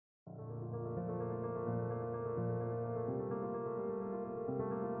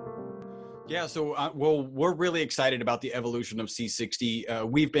Yeah, so well, we're really excited about the evolution of C60.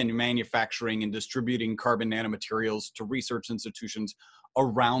 We've been manufacturing and distributing carbon nanomaterials to research institutions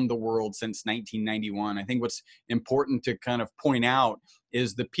around the world since 1991. I think what's important to kind of point out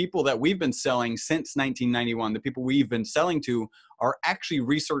is the people that we've been selling since 1991, the people we've been selling to are actually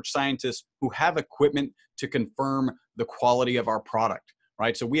research scientists who have equipment to confirm the quality of our product.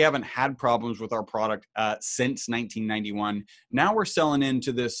 Right, so we haven't had problems with our product since 1991. Now we're selling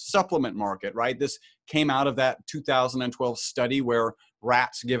into this supplement market, right? This came out of that 2012 study where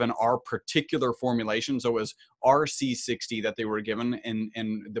rats given our particular formulation, so it was our C60 that they were given, and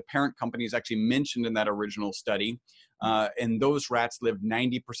the parent company is actually mentioned in that original study. And those rats lived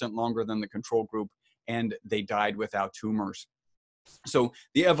 90% longer than the control group, and they died without tumors. So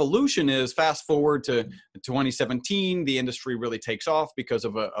the evolution is fast forward to 2017, the industry really takes off because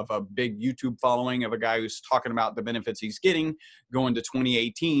of a big YouTube following of a guy who's talking about the benefits he's getting, going to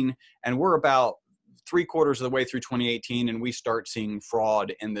 2018. And we're about 3/4 of the way through 2018, and we start seeing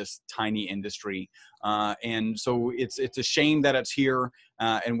fraud in this tiny industry. And so it's a shame that it's here.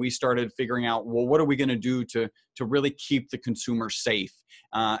 And we started figuring out, well, what are we going to do to really keep the consumer safe?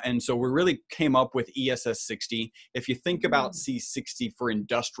 And so we really came up with ESS60. If you think about C60 for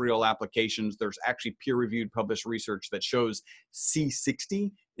industrial applications, there's actually peer-reviewed published research that shows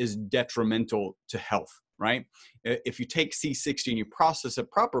C60 is detrimental to health. Right? If you take C60 and you process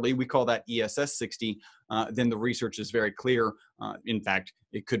it properly, we call that ESS60, then the research is very clear. In fact,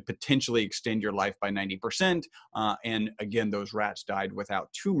 it could potentially extend your life by 90%. And again, those rats died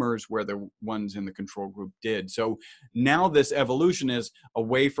without tumors where the ones in the control group did. So now this evolution is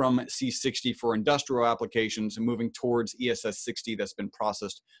away from C60 for industrial applications and moving towards ESS60 that's been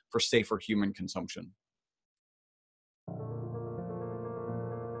processed for safer human consumption.